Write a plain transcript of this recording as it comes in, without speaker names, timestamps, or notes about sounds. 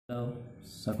Hello,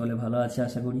 সকলে ভালো আছে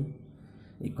আশা করি।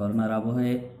 এই করোনার আবহে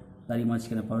তারই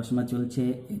মাঝখানে পড়াশোনা চলছে।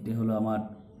 এটি হলো আমার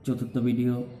চতুর্থ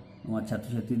ভিডিও আমার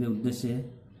ছাত্রছাত্রীদের উদ্দেশ্যে।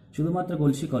 শুধুমাত্র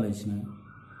গলসি কলেজ নয়,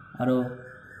 আরও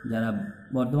যারা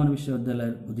বর্ধমান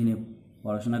বিশ্ববিদ্যালয়ের অধীনে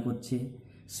পড়াশোনা করছে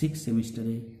 6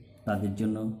 সেমিস্টারে, তাদের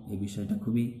জন্য এই বিষয়টা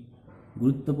খুবই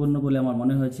গুরুত্বপূর্ণ বলে আমার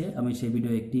মনে হয়েছে। আমি সে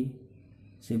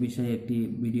বিষয়ে একটি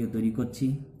ভিডিও তৈরি করছি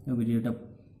এবং ভিডিওটা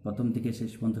প্রথম থেকে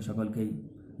শেষ পর্যন্ত সকলকেই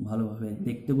ভালোভাবে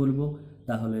দেখতে বলবো,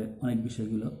 তাহলে অনেক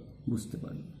বিষয়গুলো বুঝতে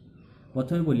পারবে।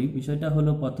 প্রথমে বলি, বিষয়টা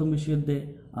হলো প্রথম বিশ্বযুদ্ধে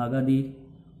আগাদির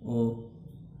ও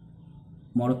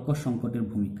মরক্কো সংকটের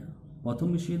ভূমিকা। প্রথম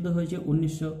বিশ্বযুদ্ধ হয়েছে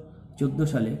 1914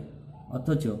 সালে,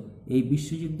 অথচ এই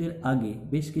বিশ্বযুদ্ধের আগে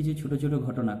বেশ কিছু ছোট ছোট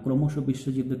ঘটনা ক্রমশ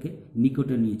বিশ্বযুদ্ধকে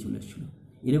নিকটে নিয়ে চলেছিল।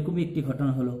 এরকমই একটি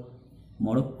ঘটনা হলো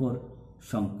মরক্কোর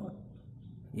সংকট।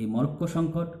 এই মরক্কো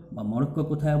সংকট বা মরক্কো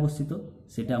কোথায় অবস্থিত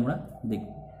সেটা আমরা দেখব।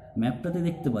 ম্যাপটাতে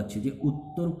দেখতে পাচ্ছি যে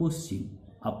উত্তর পশ্চিম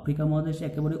আফ্রিকা মহাদেশে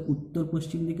একেবারে উত্তর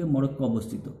পশ্চিম দিকে মরক্কো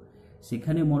অবস্থিত।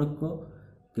 সেখানে মরক্কো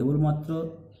কেবলমাত্র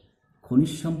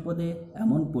খনিজ সম্পদে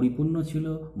এমন পরিপূর্ণ ছিল,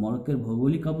 মরক্কোর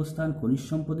ভৌগোলিক অবস্থান খনিজ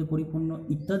সম্পদে পরিপূর্ণ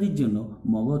ইত্যাদির জন্য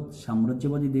মগধ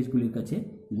সাম্রাজ্যবাদী দেশগুলির কাছে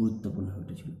গুরুত্বপূর্ণ হয়ে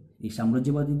উঠেছিল। এই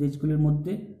সাম্রাজ্যবাদী দেশগুলির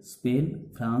মধ্যে স্পেন,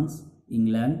 ফ্রান্স,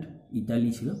 ইংল্যান্ড, ইতালি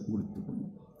ছিল গুরুত্বপূর্ণ।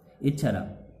 এছাড়া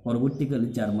পরবর্তীকালে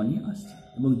জার্মানি আসছে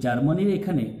এবং জার্মানির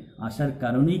এখানে আসার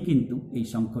কারণেই কিন্তু এই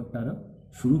সংকটটা আরও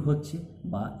শুরু হচ্ছে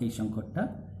বা এই সংকটটা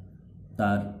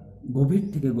তার গভীর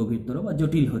থেকে গভীরতর বা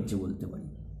জটিল হচ্ছে বলতে পারি।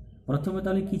 প্রথমে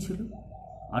তাহলে কী ছিল?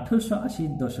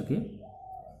 1880-র দশকে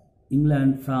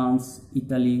ইংল্যান্ড, ফ্রান্স,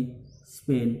 ইতালি,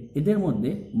 স্পেন এদের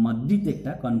মধ্যে মাদ্রিদে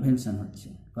একটা কনভেনশন হচ্ছে।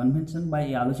 কনভেনশন বা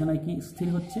এই আলোচনায় কি স্থির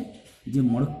হচ্ছে যে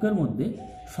মরক্কোর মধ্যে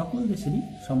সকল দেশেরই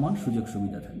সমান সুযোগ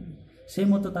সুবিধা থাকবে। সেই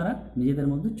মতো তারা নিজেদের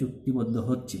মধ্যে চুক্তিবদ্ধ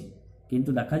হচ্ছে, কিন্তু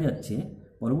দেখা যাচ্ছে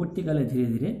পরবর্তীকালে ধীরে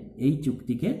ধীরে এই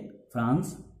চুক্তিকে ফ্রান্স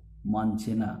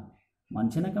মানছে না।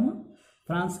 কেমন?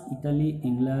 ফ্রান্স, ইতালি,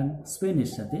 ইংল্যান্ড,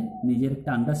 স্পেনের সাথে নিজের একটা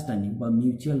আন্ডারস্ট্যান্ডিং বা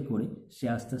মিউচুয়াল করে সে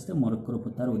আস্তে আস্তে মরক্কোর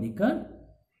ওপর তার অধিকার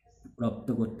রপ্ত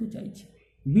করতে চাইছে।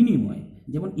 বিনিময়ে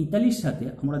যেমন ইতালির সাথে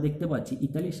আমরা দেখতে পাচ্ছি,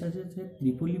 ইতালির সাথে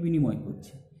ত্রিপলি বিনিময়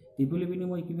করছে। ত্রিপলি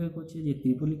বিনিময় কীভাবে করছে? যে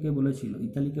ইতালিকে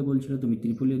বলছিল তুমি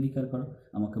ত্রিপলি অধিকার করো,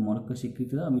 আমাকে মরক্কো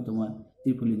স্বীকৃতি দাও, আমি তোমার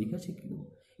ত্রিপলি অধিকার স্বীকৃতি দেবো।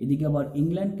 এদিকে আবার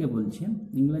ইংল্যান্ডকে বলছেন,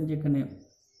 ইংল্যান্ড যেখানে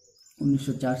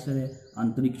 1904 সালে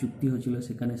আন্তরিক চুক্তি হয়েছিল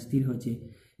সেখানে স্থির হয়েছে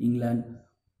ইংল্যান্ড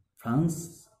ফ্রান্স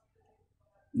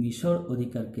মিশর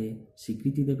অধিকারকে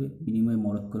স্বীকৃতি দেবে, বিনিময়ে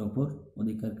মরক্কোর ওপর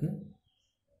অধিকারকে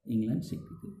ইংল্যান্ড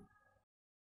স্বীকৃতি দেবে।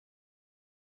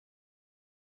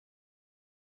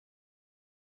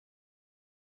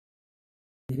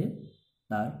 ধীরে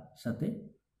তার সাথে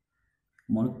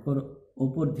মরক্কোর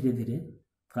ওপর ধীরে ধীরে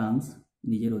ফ্রান্স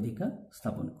নিজের অধিকার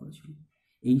স্থাপন করেছিল।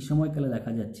 এই সময়কালে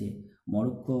দেখা যাচ্ছে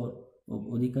মরক্কোর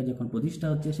অধিকার যখন প্রতিষ্ঠা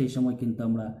হচ্ছে, সেই সময় কিন্তু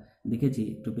আমরা দেখেছি,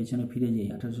 একটু পেছনে ফিরে যাই,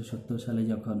 1870 সালে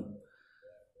যখন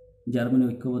জার্মানি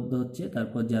ঐক্যবদ্ধ হচ্ছে,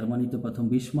 তারপর জার্মানিতে প্রথম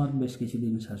বিসমার্ক বেশ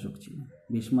কিছুদিন শাসক ছিল।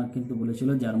 বিসমার্ক কিন্তু বলেছিল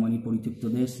জার্মানি পরিত্যক্ত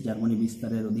দেশ, জার্মানি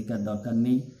বিস্তারের অধিকার দরকার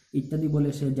নেই ইত্যাদি বলে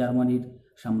সে জার্মানির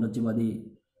সাম্রাজ্যবাদী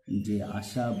যে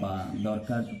আশা বা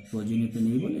দরকার প্রয়োজনীয়তা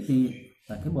নেই বলে তিনি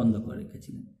তাকে বন্ধ করে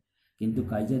রেখেছিলেন। কিন্তু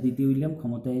কাইজার দ্বিতীয় উইলিয়াম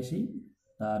ক্ষমতায় এসেই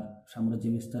তার সাম্রাজ্য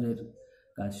বিস্তারের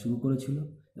কাজ শুরু করেছিল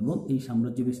এবং এই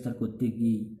সাম্রাজ্য বিস্তার করতে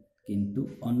গিয়েই কিন্তু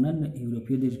অন্যান্য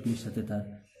ইউরোপীয় দেশগুলির সাথে তার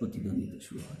প্রতিদ্বন্দ্বিতা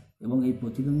শুরু হয় এবং এই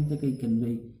প্রতিদ্বন্দ্বিতাকেই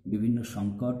কেন্দ্রেই বিভিন্ন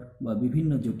সংকট বা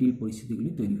বিভিন্ন জটিল পরিস্থিতিগুলি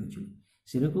তৈরি হয়েছিল।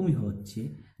 সেরকমই হচ্ছে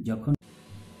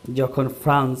যখন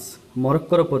ফ্রান্স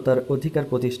মরক্কোর ওপর তার অধিকার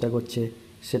প্রতিষ্ঠা করছে,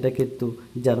 সেটা কিন্তু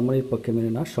জার্মানির পক্ষে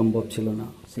মেনে নেওয়া সম্ভব ছিল না।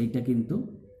 সেইটা কিন্তু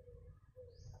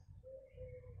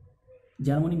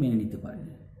জার্মানি মেনে নিতে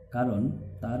পারেনি, কারণ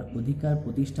তার অধিকার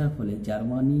প্রতিষ্ঠার ফলে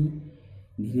জার্মানি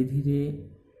ধীরে ধীরে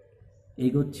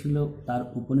এগোচ্ছিল তার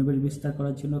উপনিবেশ বিস্তার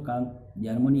করার জন্য। কারণ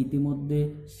জার্মানি ইতিমধ্যে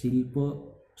শিল্প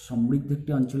সমৃদ্ধ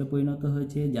একটি অঞ্চলে পরিণত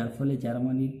হয়েছে, যার ফলে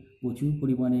জার্মানির প্রচুর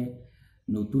পরিমাণে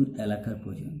নতুন এলাকার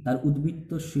প্রয়োজন, তার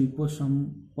উদ্বৃত্ত শিল্প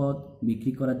সম্পদ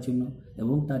বিক্রি করার জন্য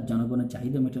এবং তার জনগণের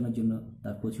চাহিদা মেটানোর জন্য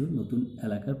তার প্রচুর নতুন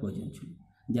এলাকার প্রয়োজন ছিল।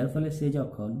 যার ফলে সে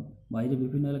যখন বাইরে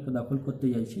বিভিন্ন এলাকা দখল করতে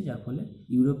যাচ্ছে, যার ফলে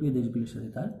ইউরোপীয় দেশগুলির সাথে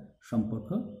তার সম্পর্ক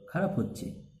খারাপ হচ্ছে।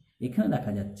 এখানে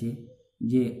দেখা যাচ্ছে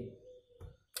যে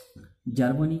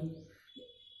জার্মানি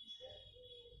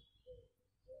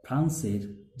ফ্রান্সের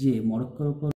যে মরক্কোর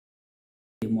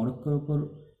ওপর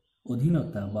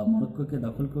অধীনতা বা মরক্কোকে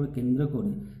দখল করে কেন্দ্র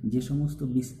করে যে সমস্ত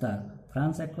বিস্তার,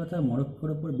 ফ্রান্স এক কথা মরক্কোর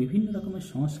ওপর বিভিন্ন রকমের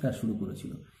সংস্কার শুরু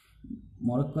করেছিল।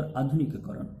 মরক্কোর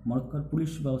আধুনিকীকরণ, মরক্কোর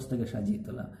পুলিশ ব্যবস্থাকে সাজিয়ে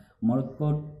তোলা,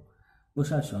 মরক্কোর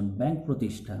প্রশাসন, ব্যাংক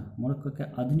প্রতিষ্ঠা, মরক্কোকে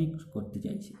আধুনিক করতে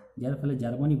চাইছে। যার ফলে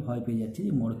জার্মানি ভয় পেয়ে যাচ্ছে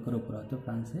যে মরক্কোর ওপর হয়তো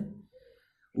ফ্রান্সের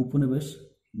উপনিবেশ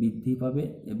বৃদ্ধি পাবে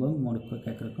এবং মরক্কোকে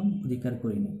একরকম অধিকার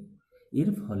করে নেবে। এর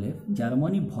ফলে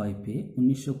জার্মানি ভয় পেয়ে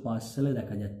 1905 সালে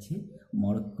দেখা যাচ্ছে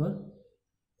মরক্কোর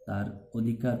তার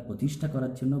অধিকার প্রতিষ্ঠা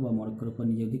করার জন্য বা মরক্কোর উপর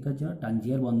নিজের অধিকার জন্য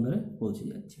টানজিয়ার বন্দরে পৌঁছে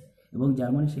যাচ্ছে এবং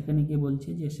জার্মানি সেখানে গিয়ে বলছে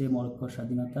যে সে মরক্কোর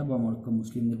স্বাধীনতা বা মরক্কো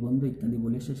মুসলিমদের বন্ধু ইত্যাদি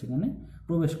বলে সে সেখানে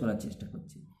প্রবেশ করার চেষ্টা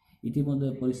করছে। ইতিমধ্যে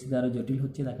পরিস্থিতি আরও জটিল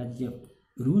হচ্ছে। দেখা যাচ্ছে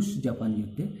রুশ জাপান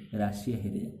যুদ্ধে রাশিয়া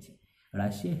হেরে যাচ্ছে।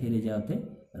 রাশিয়া হেরে যাওয়াতে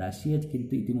রাশিয়া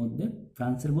কিন্তু ইতিমধ্যে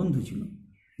ফ্রান্সের বন্ধু ছিল,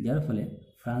 যার ফলে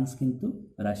ফ্রান্স কিন্তু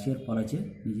রাশিয়ার পরাজয়ে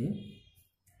নিজে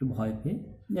একটু ভয় পেয়ে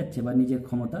যাচ্ছে বা নিজের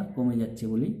ক্ষমতা কমে যাচ্ছে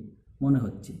বলেই মনে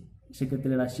হচ্ছে।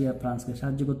 সেক্ষেত্রে রাশিয়া ফ্রান্সকে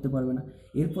সাহায্য করতে পারবে না।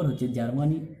 এরপর হচ্ছে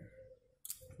জার্মানি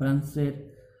ফ্রান্সের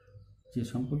যে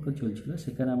সম্পর্ক চলছিল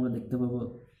সেখানে আমরা দেখতে পাবো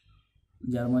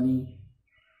জার্মানি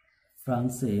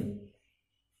ফ্রান্সের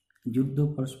যুদ্ধ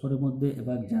পরস্পরের মধ্যে।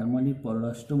 এবার জার্মানির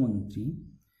পররাষ্ট্রমন্ত্রী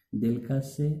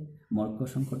দেলকাসে মরক্কো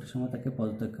সংকটের সময় তাকে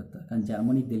পদত্যাগ করতে হয়, কারণ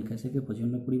জার্মানি দেলকাসেকে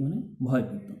প্রচণ্ড পরিমাণে ভয়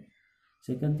পেত।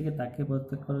 সেখান থেকে তাকে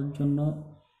পদত্যাগ করার জন্য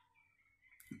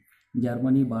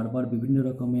জার্মানি বারবার বিভিন্ন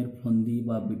রকমের ফন্দি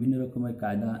বা বিভিন্ন রকমের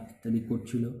কায়দা ইত্যাদি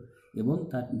করছিল এবং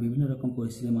তার বিভিন্ন রকম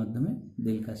পরিস্থিতির মাধ্যমে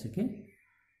দেলকাসেকে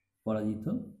পরাজিত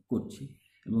করছে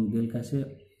এবং দেলকাসে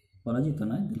পরাজিত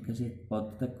নয়, দেলকাসে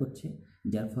পদত্যাগ করছে,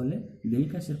 যার ফলে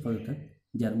দেলকাসের পদত্যাগ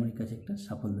জার্মানির কাছে একটা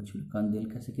সাফল্য ছিল, কারণ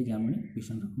দেলকাসেকে জার্মানি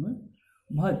ভীষণ রকমের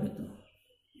ভয় পেত।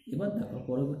 এবার দেখো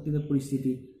পরবর্তীতে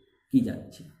পরিস্থিতি কি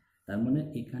যাচ্ছে। তার মানে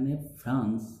এখানে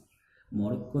ফ্রান্স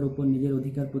মরক্কোর ওপর নিজের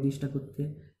অধিকার প্রতিষ্ঠা করতে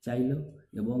চাইল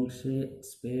এবং সে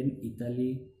স্পেন, ইতালি,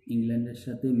 ইংল্যান্ডের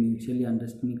সাথে মিউচুয়ালি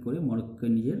আন্ডারস্ট্যান্ডিং করে মরক্কো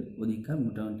নিজের অধিকার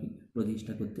মোটামুটি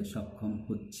প্রতিষ্ঠা করতে সক্ষম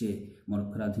হচ্ছে।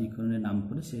 মরক্কোর আধুনিকরণের নাম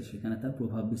করে সে সেখানে তার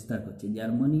প্রভাব বিস্তার করছে।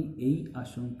 জার্মানি এই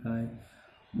আশঙ্কায়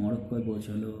মরক্কোয়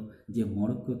পৌঁছালো যে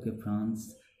মরক্কোকে ফ্রান্স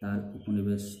তার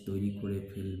উপনিবেশ তৈরি করে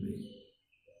ফেলবে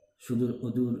সুদূর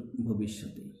অদূর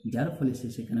ভবিষ্যতে, যার ফলে সে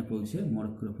সেখানে পৌঁছে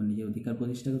মরক্কোর উপর নিজের অধিকার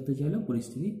প্রতিষ্ঠা করতে চাইলেও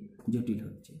পরিস্থিতি জটিল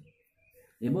হচ্ছে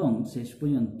এবং শেষ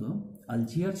পর্যন্ত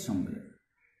আলজিয়ার সম্মেলন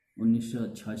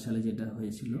 1906 সালে যেটা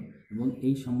হয়েছিল। এবং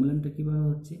এই সম্মেলনটা কীভাবে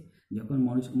হচ্ছে, যখন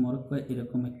মরক্কোয়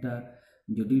এরকম একটা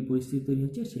জটিল পরিস্থিতি তৈরি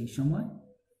হচ্ছে, সেই সময়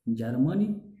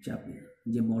জার্মানির চাপে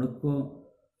যে মরক্কো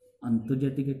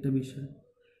আন্তর্জাতিক একটা বিষয়,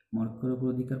 মরক্কোর ওপর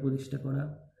অধিকার প্রতিষ্ঠা করা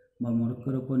বা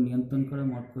মরক্কোর ওপর নিয়ন্ত্রণ করা,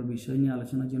 মরক্কোর বিষয় নিয়ে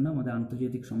আলোচনার জন্য আমাদের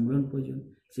আন্তর্জাতিক সম্মেলন প্রয়োজন।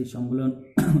 সেই সম্মেলন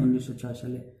 1906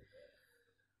 সালে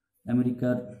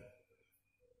আমেরিকার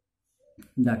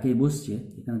ডাকে বসছে।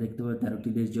 এখানে দেখতে পাবে 13টি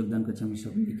দেশ যোগদান করছে, আমি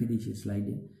সব লিখে দিয়েছি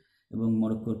স্লাইডে। এবং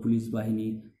মরক্কোর পুলিশ বাহিনী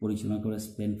পরিচালনা করে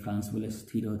স্পেন, ফ্রান্স বলে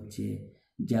স্থির হচ্ছে।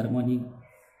 জার্মানি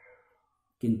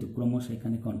কিন্তু ক্রমশ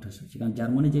এখানে কণ্ঠাস হচ্ছে, কারণ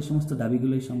জার্মানি যে সমস্ত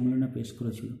দাবিগুলো এই সম্মেলনে পেশ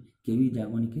করেছিল কেউই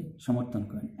জার্মানিকে সমর্থন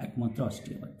করেন, একমাত্র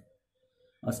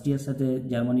অস্ট্রিয়ার সাথে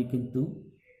জার্মানি কিন্তু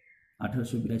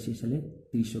 1882 সালে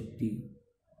ত্রিশক্তি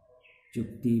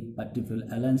চুক্তি পার্টিফেল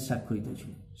অ্যালায়েন্স স্বাক্ষরিত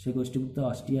ছিল। সে গোষ্ঠীভুক্ত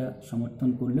অস্ট্রিয়া সমর্থন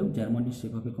করলেও জার্মানির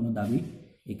সেভাবে কোনো দাবি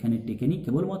এখানে টেকেনি,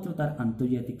 কেবলমাত্র তার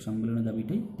আন্তর্জাতিক সম্মেলনের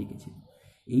দাবিটাই টিকেছিল।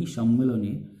 এই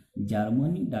সম্মেলনে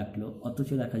জার্মানি ডাকলো, অথচ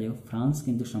দেখা যায় ফ্রান্স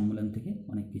কিন্তু সম্মেলন থেকে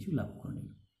অনেক কিছু লাভ করে নিল।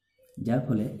 যার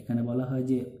ফলে এখানে বলা হয়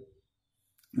যে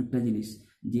একটা জিনিস,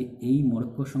 যে এই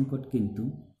মরক্কো সংকট কিন্তু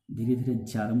ধীরে ধীরে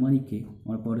জার্মানিকে,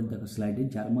 আমার পরের দেখো স্লাইডে,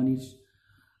 জার্মানির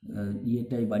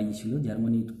ইয়েটাই বাড়িয়েছিল,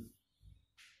 জার্মানির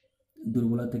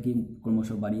দুর্বলতাকে ক্রমশ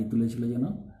বাড়িয়ে তুলেছিল যেন,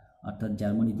 অর্থাৎ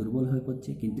জার্মানি দুর্বল হয়ে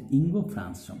পড়ছে। কিন্তু ইঙ্গো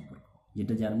ফ্রান্স সম্পর্ক,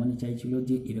 যেটা জার্মানি চাইছিল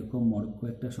যে এরকম মরক্কো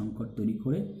একটা সংকট তৈরি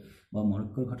করে বা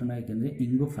মরক্কোর ঘটনার কেন্দ্রে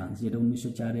ইঙ্গো ফ্রান্স, যেটা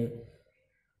 1904-এ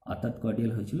অর্থাৎ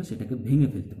কর্ডিয়াল হয়েছিল, সেটাকে ভেঙে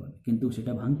ফেলতে পারে, কিন্তু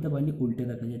সেটা ভাঙতে পারেনি। উল্টে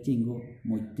দেখা যাচ্ছে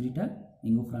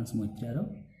ইঙ্গো ফ্রান্স মৈত্রী আরও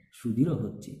সুদৃঢ়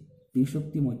হচ্ছে,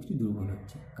 ত্রিশক্তি মৈত্রী দুর্বল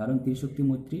হচ্ছে। কারণ ত্রিশক্তি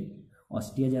মৈত্রী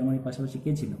অস্ট্রিয়া জার্মানির পাশাপাশি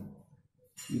কে ছিল?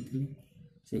 ইতালি।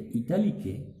 সেই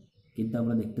ইতালিকে কিন্তু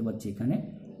আমরা দেখতে পাচ্ছি এখানে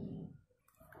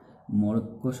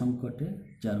মরক্কো সংকটে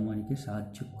জার্মানিকে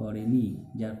সাহায্য করেনি,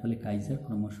 যার ফলে কাইজার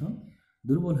ক্রমশ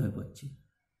দুর্বল হয়ে পড়ছে।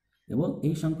 এবং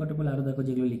এই সংকটের ফলে আরও দেখো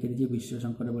যেগুলো লিখে দিয়েছি, বিশ্ব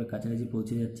সংকটের পরে কাছাকাছি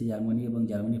পৌঁছে যাচ্ছে জার্মানি, এবং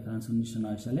জার্মানি ফ্রান্স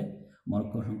 1909 সালে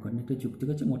মরক্কো সংকট নিয়ে একটা চুক্তি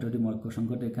করছে, মোটামুটি মরক্কো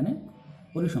সংকট এখানে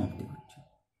পরিসমাপ্তি করছে।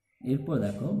 এরপর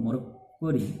দেখো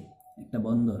মরক্কোরই একটা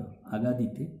বন্দর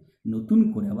আগাদিতে নতুন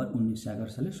করে আবার 1911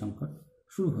 সালে সংকট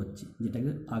শুরু হচ্ছে, যেটাকে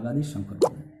আগাদির সংকট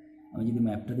বলে। আমি যদি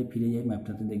ম্যাপটাতে ফিরে যাই,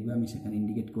 ম্যাপটাতে দেখবে আমি সেখানে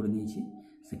ইন্ডিকেট করে দিয়েছি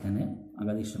সেখানে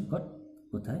আগাদির সংকট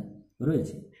কোথায়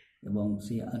রয়েছে। এবং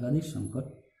সেই আগাদির সংকট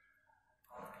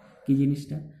কী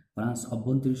জিনিসটা, ফ্রান্স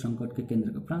অভ্যন্তরীণ সংকটকে কেন্দ্র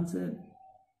করে, ফ্রান্সের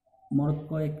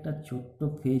মরক্কো একটা ছোট্ট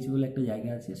ফেজ বলে একটা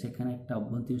জায়গা আছে, সেখানে একটা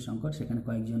অভ্যন্তরীণ সংকট, সেখানে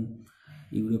কয়েকজন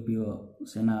ইউরোপীয়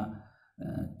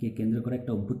সেনাকে কেন্দ্র করে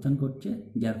একটা অভ্যুত্থান করছে,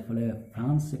 যার ফলে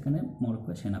ফ্রান্স সেখানে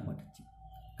মরক্কোয় সেনা পাঠাচ্ছে।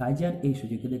 কাইজার এই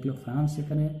সুযোগে দেখলো ফ্রান্স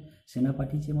এখানে সেনা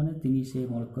পাঠিয়েছে, মানে তিনি সে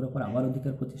মরক্কোর ওপর আবার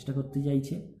অধিকার প্রতিষ্ঠা করতে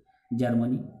চাইছে।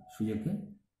 জার্মানি সুযোগে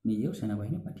নিজেও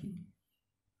সেনাবাহিনী পাঠিয়ে দিল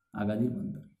আগাদির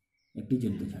বন্দর, একটি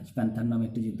যুদ্ধজাহাজ প্যান্থার নামে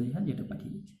একটি যুদ্ধজাহাজ, যেটা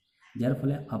পাঠিয়ে দিয়েছে, যার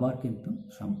ফলে আবার কিন্তু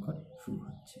সংকট শুরু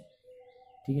হচ্ছে।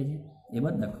 ঠিক আছে,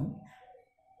 এবার দেখো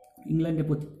ইংল্যান্ডের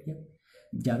প্রতিক্রিয়া।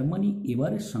 জার্মানি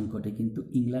এবারের সংকটে কিন্তু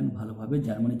ইংল্যান্ড ভালোভাবে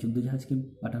জার্মানি যুদ্ধজাহাজকে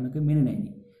পাঠানোকে মেনে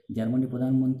নেয়নি। জার্মানির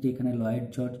প্রধানমন্ত্রী এখানে লয়েড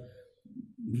জর্জ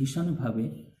ভীষণভাবে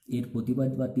এর প্রতিবাদ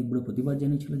বা তীব্র প্রতিবাদ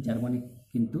জানিয়েছিল। জার্মানি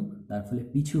কিন্তু তার ফলে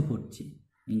পিছু হটছে,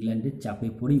 ইংল্যান্ডের চাপে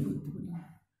পড়েই বলতে পারি।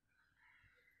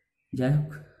 যাই হোক,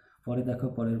 পরে দেখো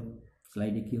পরের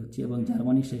স্লাইডে কী হচ্ছে, এবং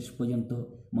জার্মানি শেষ পর্যন্ত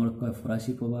মরক্কোয়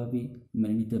ফরাসি প্রভাবই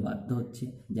মেনে নিতে বাধ্য হচ্ছে।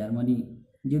 জার্মানি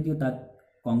যদিও তার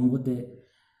কঙ্গোতে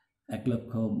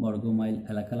 1,00,000 বর্গ মাইল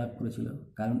এলাকা লাভ করেছিল,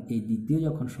 কারণ এই দ্বিতীয়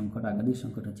যখন সংকট আগাদির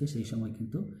সংকট হচ্ছে সেই সময়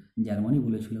কিন্তু জার্মানি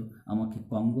বলেছিল আমাকে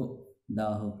কঙ্গো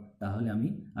দেওয়া হোক, তাহলে আমি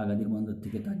আগাদির বন্দর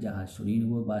থেকে তার জাহাজ সরিয়ে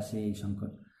নেব, বা সে এই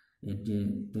সংকট এর যে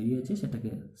তৈরি হয়েছে সেটাকে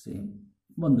সে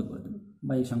বন্ধ করে দেবে,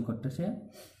 বা এই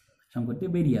সংকটটি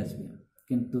বেরিয়ে আসবে।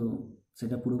 কিন্তু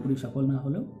সেটা পুরোপুরি সফল না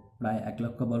হলেও প্রায়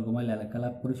 1,00,000 বর্গ মাইল এলাকা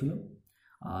লাভ করেছিল।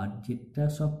 আর যেটা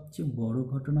সবচেয়ে বড়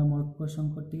ঘটনা মরক্কোর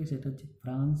সংকট থেকে, সেটা হচ্ছে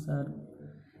ফ্রান্স আর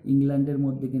ইংল্যান্ডের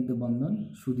মধ্যে কিন্তু বন্ধন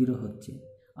সুদৃঢ় হচ্ছে,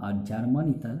 আর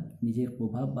জার্মানি তার নিজের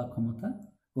প্রভাব বা ক্ষমতা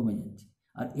কমে যাচ্ছে।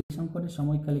 আর এই সংকটের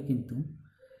সময়কালে কিন্তু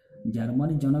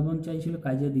জার্মানির জনগণ চাইছিল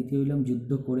কাইজার দ্বিতীয় উইলিয়াম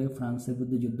যুদ্ধ করে ফ্রান্সের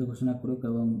বিরুদ্ধে যুদ্ধ ঘোষণা করুক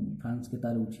এবং ফ্রান্সকে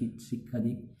তার উচিত শিক্ষা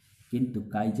দিক, কিন্তু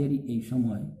কাইজারই এই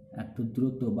সময় এত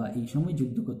দ্রুত বা এই সময়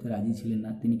যুদ্ধ করতে রাজি ছিলেন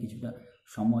না। তিনি কিছুটা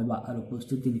সময় বা আরও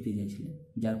প্রস্তুতি নিতে চাইছিলেন,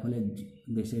 যার ফলে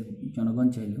দেশের জনগণ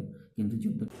চাইলেও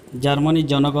কিন্তু জার্মানির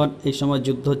জনগণ এই সময়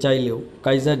যুদ্ধ চাইলেও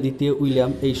কাইজার দ্বিতীয়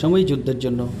উইলিয়াম এই সময় যুদ্ধের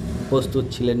জন্য প্রস্তুত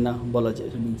ছিলেন না বলা যায়।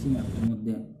 নিচে ম্যাপটার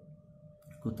মধ্যে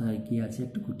কোথায় কী আছে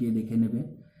একটু খুঁটিয়ে দেখে নেবে,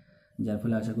 যার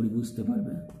ফলে আশা করি বুঝতে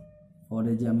পারবে।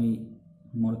 পরে যে আমি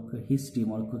মরক্কোর হিস্ট্রি,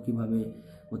 মরক্কো কীভাবে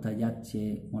কোথায় যাচ্ছে,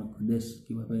 মরক্কো দেশ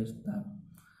কীভাবে তার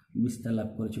বিস্তার লাভ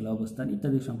করেছিল, অবস্থান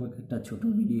ইত্যাদি সম্পর্কে একটা ছোট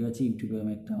ভিডিও আছে ইউটিউবে,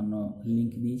 আমি একটা অন্য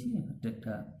লিঙ্ক দিয়েছি,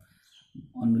 একটা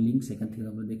অন্য লিঙ্ক, সেখান থেকে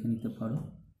তোমরা দেখে নিতে পারো।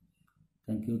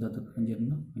 থ্যাংক ইউ ততক্ষণের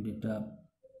জন্য। ভিডিওটা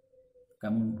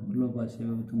কেমন হলো বা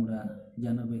সেভাবে তোমরা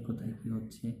জানাবে কোথায় কী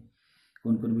হচ্ছে,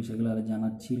 কোন কোন বিষয়গুলো আরও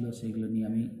জানার ছিল, সেগুলো নিয়ে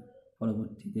আমি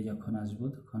পরবর্তীতে যখন আসবো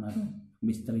তখন আরও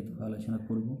বিস্তারিত আলোচনা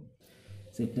করব।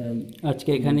 সেটাই আজকে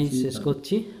এখানেই শেষ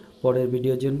করছি, পরের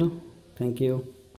ভিডিওর জন্য থ্যাংক ইউ।